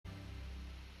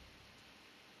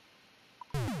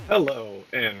Hello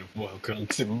and welcome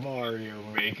to Mario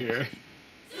Maker.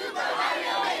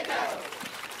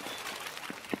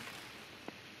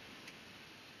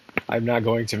 I'm not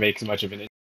going to make much of an.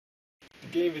 The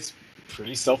game is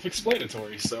pretty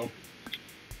self-explanatory, so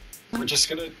we're just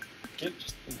gonna get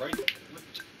right.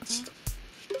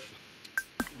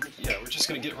 Yeah, we're just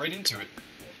gonna get right into it.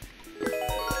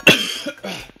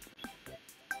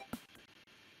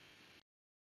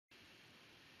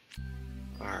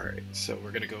 Alright, so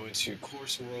we're gonna go into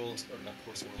Course World, or not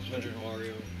Course World, 100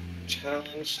 Mario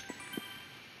Challenge.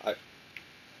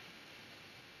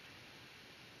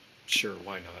 Sure,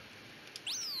 why not?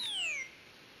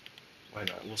 Why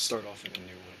not? We'll start off with a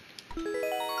new one.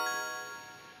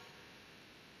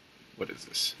 What is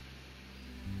this?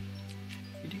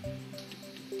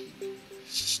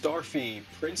 Starfy,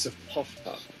 Prince of Puff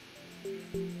Top.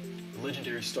 The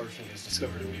legendary Starfy has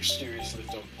discovered a mysterious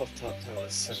lift on Puff Top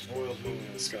Palace, his royal home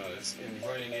in the skies, and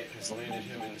riding it has landed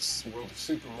him in the world of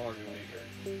Super Mario Maker.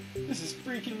 This is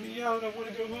freaking me out, I want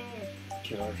to go home!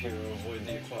 Can our hero avoid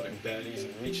the aquatic baddies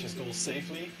and reach his goal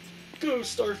safely? Go,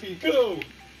 Starfy, go!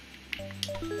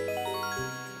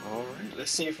 Alright,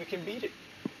 let's see if we can beat it.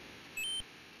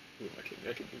 Ooh, I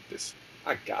can beat this.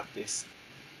 I got this.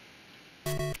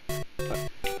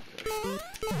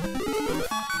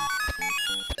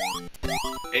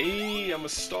 Hey, I'm a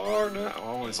star now.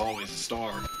 Oh, it's always a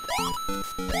star.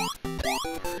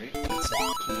 Alright, get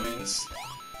some coins.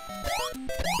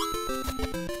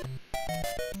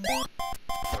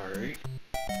 Alright.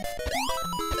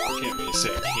 I can't really say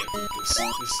I can't beat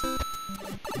this.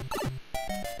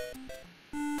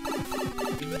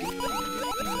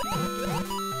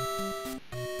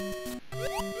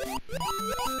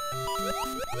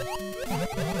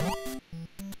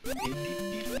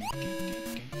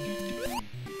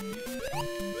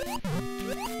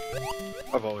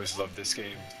 I've always loved this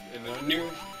game, and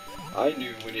I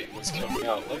knew when it was coming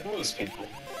out, like most people,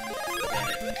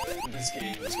 that this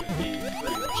game was going to be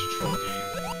pretty much a troll game,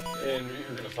 and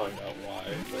you're going to find out why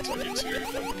once I get to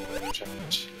 100 Mario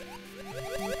Challenge.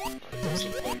 Alright, those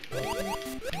look like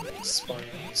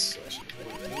spinies, so I should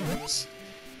avoid those.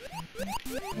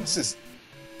 This is...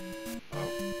 oh.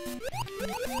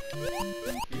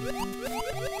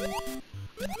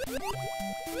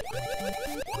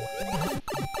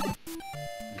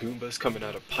 Goombas coming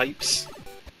out of pipes.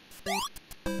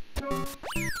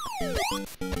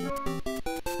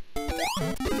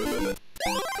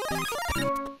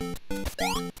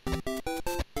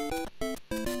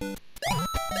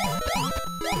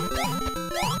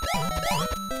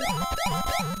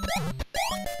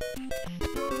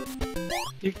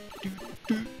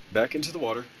 Back into the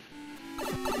water.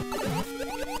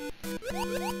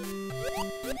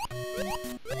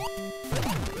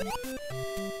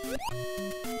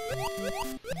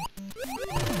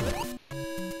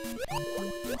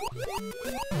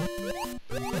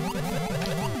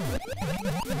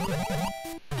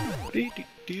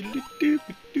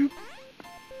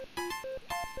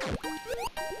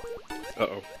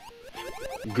 Uh-oh.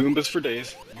 Goombas for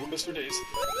days. Goombas for days.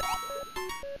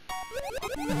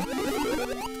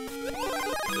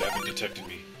 They haven't detected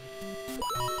me.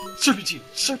 Serpentine!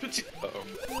 Serpentine! Uh-oh.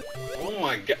 Oh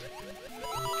my god.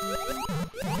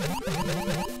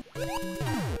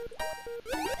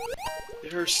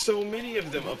 There are so many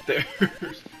of them up there.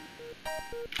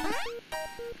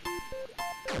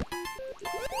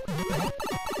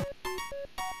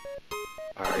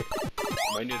 Alright.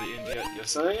 Am I near the end yet?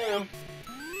 Yes, I am.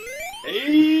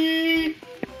 Hey!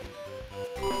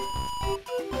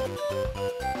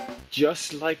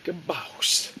 Just like a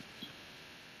boss.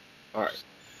 Alright.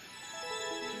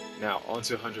 Now, on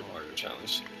to 100 Mario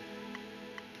Challenge.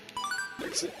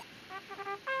 Exit.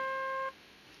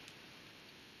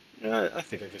 I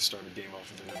think I could start a game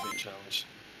off with an event challenge.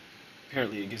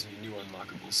 Apparently it gives me new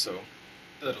unlockables, so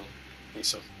that'll be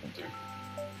something to do.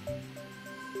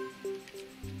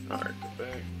 Alright, go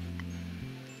back.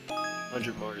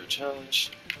 100 Mario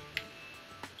Challenge.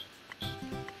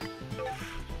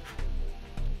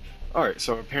 Alright,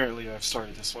 so apparently I've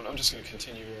started this one. I'm just going to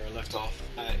continue where I left off,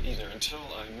 either until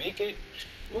I make it,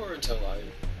 or until I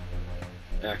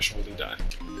actually die.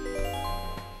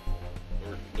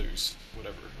 Or lose,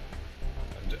 whatever.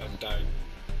 I've died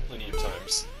plenty of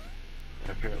times.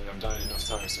 And apparently I've died enough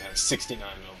times to have 69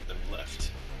 of them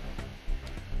left.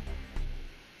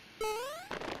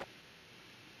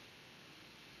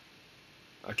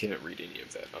 I can't read any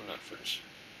of that. I'm not French.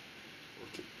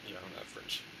 Yeah, I'm not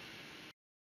French.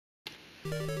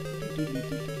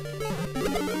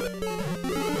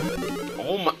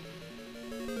 Oh my...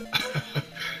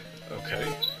 Okay,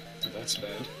 that's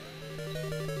bad.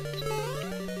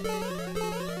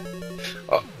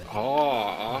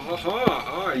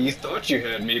 You thought you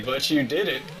had me, but you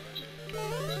didn't.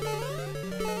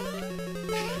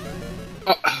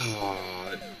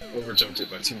 Overjumped it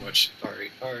by too much.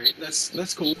 Alright,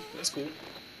 that's cool, that's cool.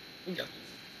 We got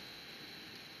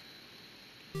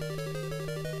this.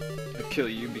 I'd kill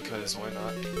you because why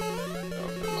not? Oh,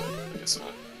 no, I guess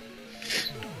not.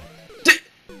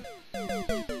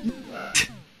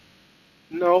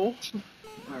 No.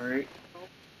 Alright.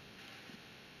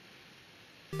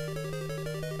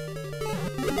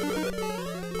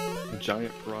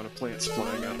 Giant piranha plants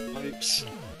flying out of pipes.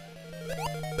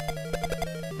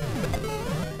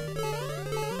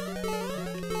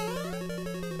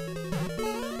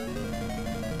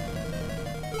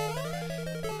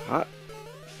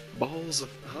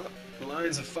 Hot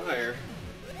lines of fire.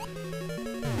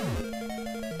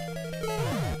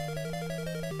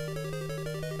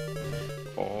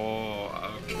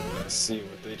 Oh, okay, let's see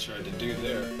what they tried to do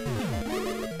there.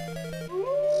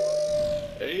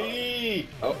 Hey!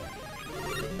 Oh. Okay.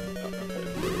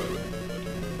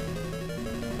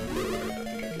 I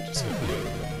think I can just go the other way.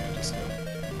 Yeah, just go.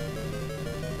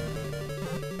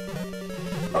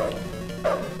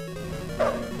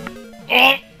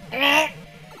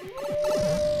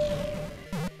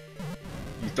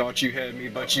 You thought you had me,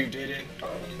 but you didn't.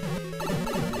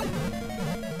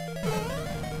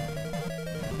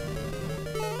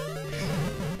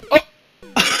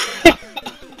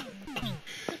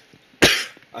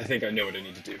 I think I know what I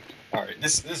need to do. Alright,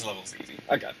 this level's easy.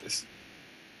 I got this.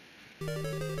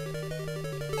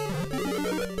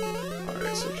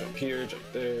 Alright, so jump here, jump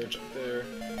there,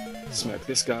 smack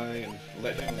this guy and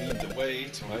let him lead the way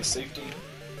to my safety.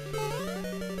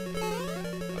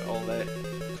 All that.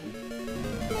 Cool.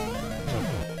 Jump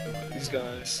over these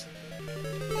guys.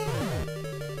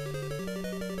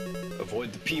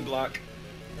 Avoid the P block.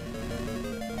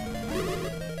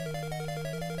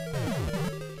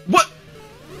 What?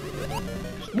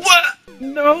 What?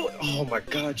 No! Oh my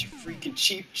god, you freaking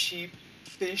cheap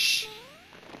fish.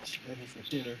 She's ready for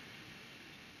dinner.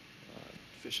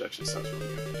 Fish actually sounds really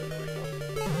good for dinner right now.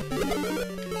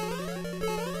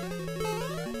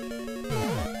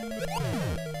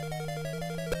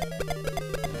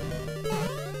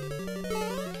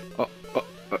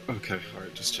 Okay,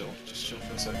 alright, just chill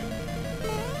for a second.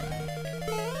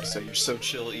 So you're so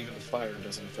chill, even the fire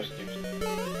doesn't affect you.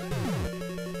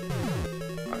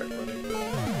 Alright, running.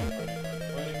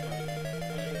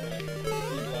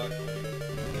 E-block,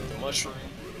 get the mushroom.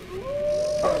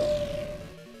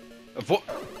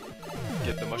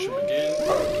 Get the mushroom again.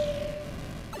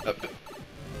 Up.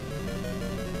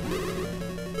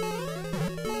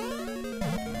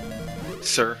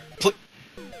 Sir, please.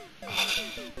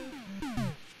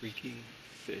 Freaking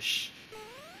fish.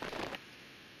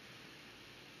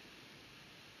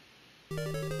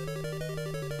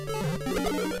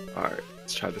 Alright,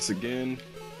 let's try this again.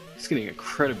 It's getting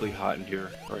incredibly hot in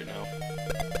here right now.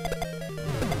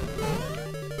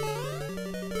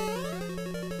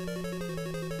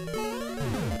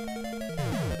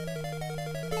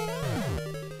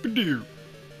 Avoid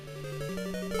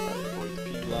the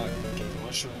P-block, get the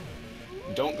mushroom.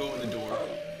 Don't go in the door.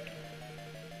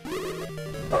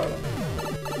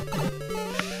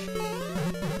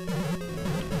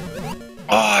 Oh,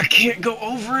 I can't go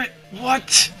over it!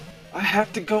 What? I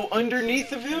have to go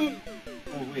underneath of him?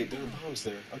 Oh wait, there are bombs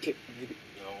there. Okay, maybe,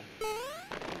 no. I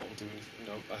won't do anything.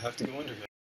 No, I have to go under him.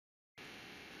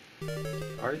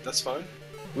 Alright, that's fine.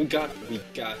 I got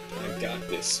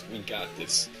this. We got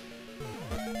this.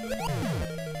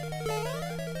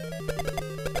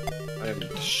 I am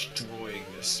destroying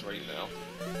this right now.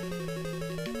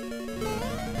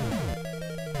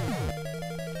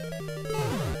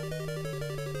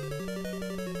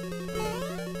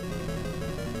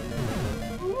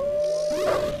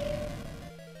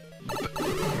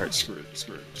 Alright, screw it, just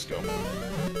go.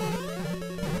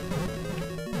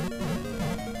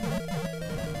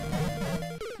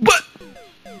 What?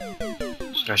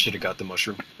 I should have got the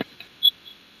mushroom.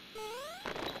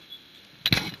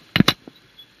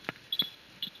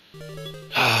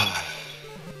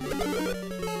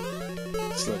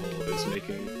 This level is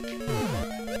making...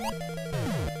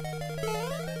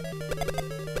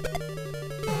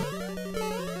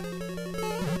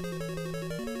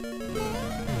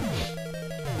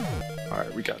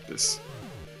 Alright, we got this.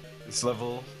 This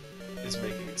level is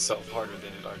making itself harder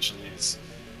than it actually is.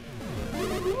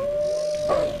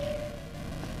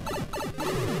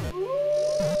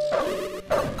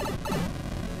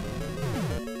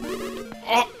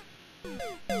 Oh!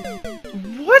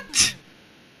 What?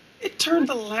 It turned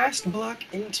the last block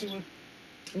into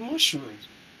a mushroom.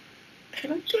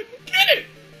 And I couldn't get it!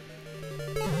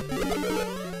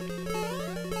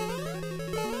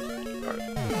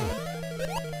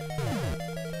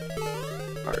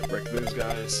 those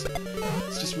guys.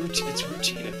 It's just routine. It's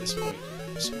routine at this point.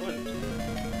 Just run.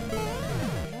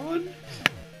 Run.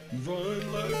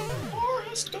 Run like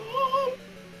Forrest Gump.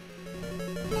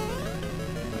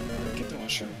 Get the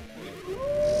mushroom.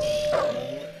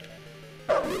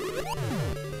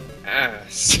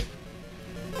 Ass.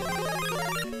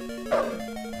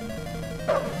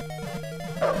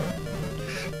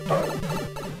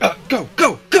 Go,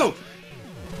 go, go!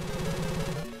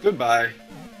 Goodbye.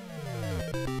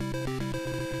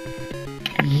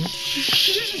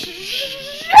 Yes!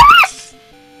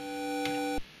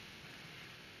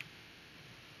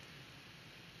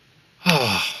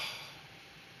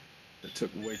 That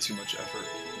took way too much effort.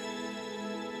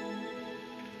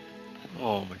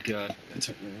 Oh my god, that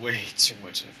took way too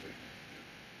much effort.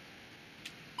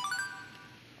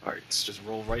 Alright, let's just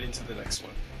roll right into the next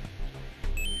one.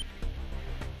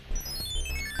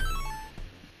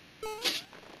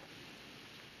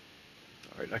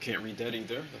 Alright, I can't read that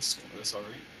either. That's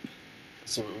alright.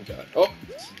 Let's see what we got. Oh!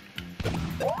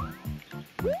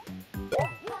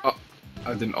 Oh!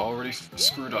 I didn't already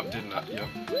screwed up, didn't I? Yep.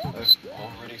 I've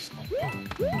already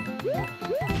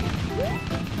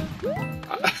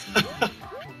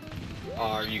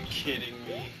Are you kidding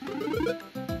me?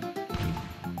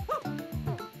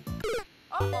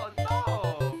 Oh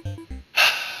no!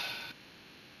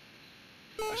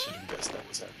 I should have guessed that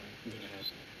was happening.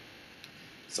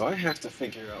 So I have to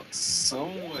figure out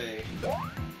some way.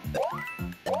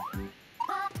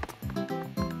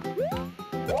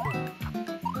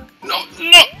 No,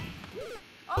 no!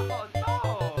 Oh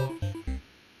no!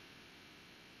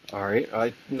 Alright,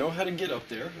 I know how to get up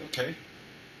there, okay.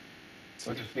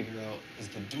 So I can figure out, is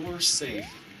the door safe?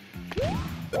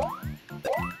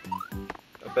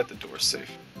 I bet the door's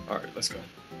safe. Alright, let's go.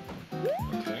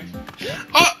 Okay.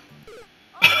 Ah!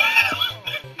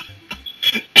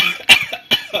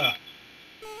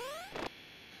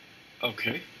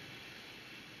 Okay.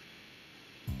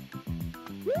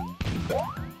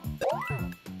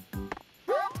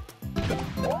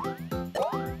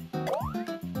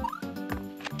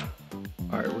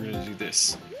 Alright, we're gonna do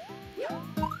this.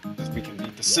 Because we can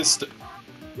beat the system.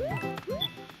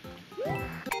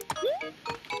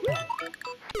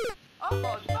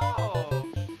 Oh no!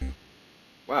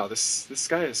 Wow, this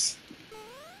guy is...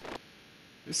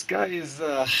 This guy is,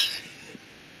 I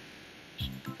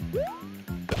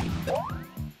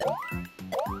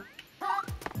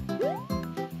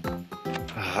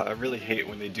really hate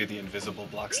when they do the invisible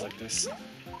blocks like this.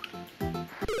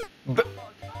 But...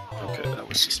 Okay, that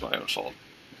was just my own fault.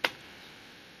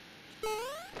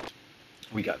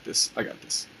 We got this. I got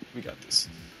this. We got this.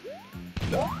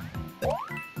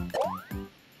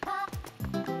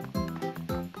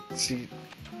 See...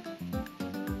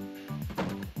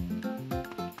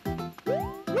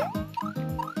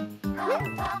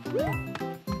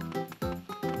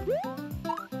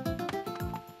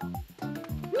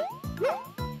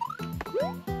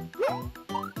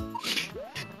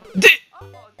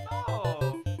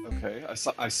 Okay, I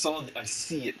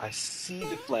see it. I see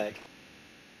the flag.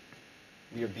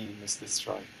 We are beating this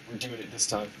try. We're doing it this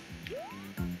time.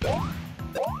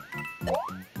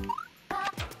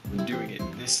 We're doing it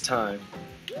this time.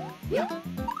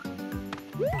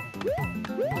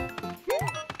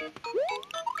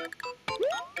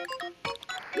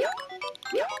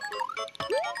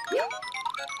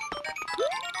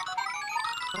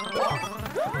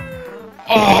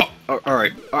 Oh!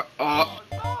 Alright.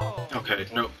 Okay,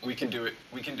 no, we can do it.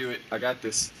 We can do it. I got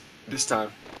this. This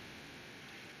time.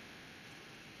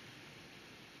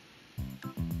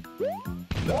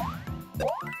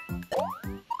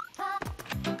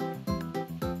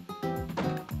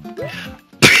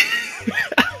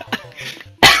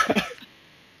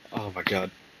 Oh my god.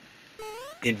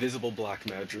 Invisible block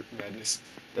madness.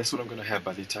 That's what I'm gonna have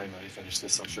by the time I finish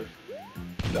this, I'm sure.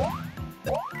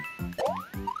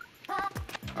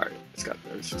 Alright, let's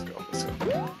just go. Let's go.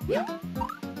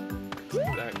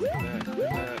 That.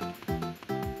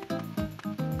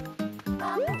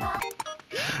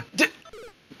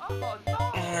 Oh no!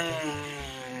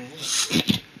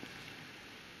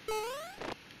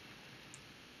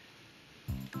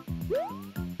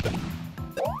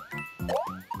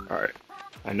 Alright.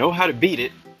 I know how to beat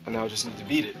it, and now I just need to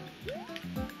beat it.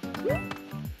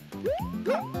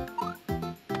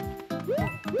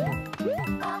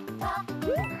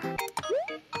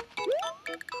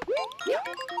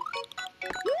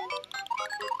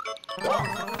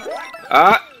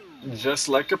 Ah! Just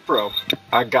like a pro.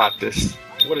 I got this.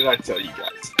 What did I tell you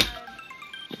guys?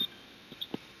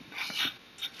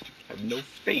 I have no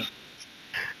faith.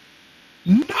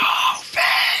 No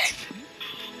faith!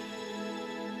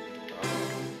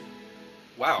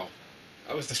 Wow.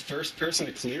 I was the first person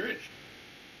to clear it.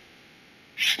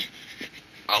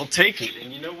 I'll take it.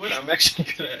 And you know what? I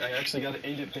actually gotta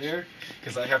end it there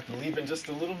because I have to leave in just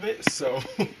a little bit. So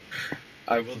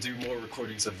I will do more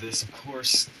recordings of this, of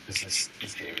course, because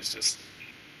this game is just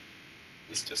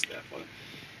it's just that fun.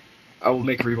 I will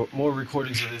make more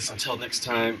recordings of this. Until next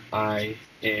time, I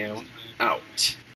am out.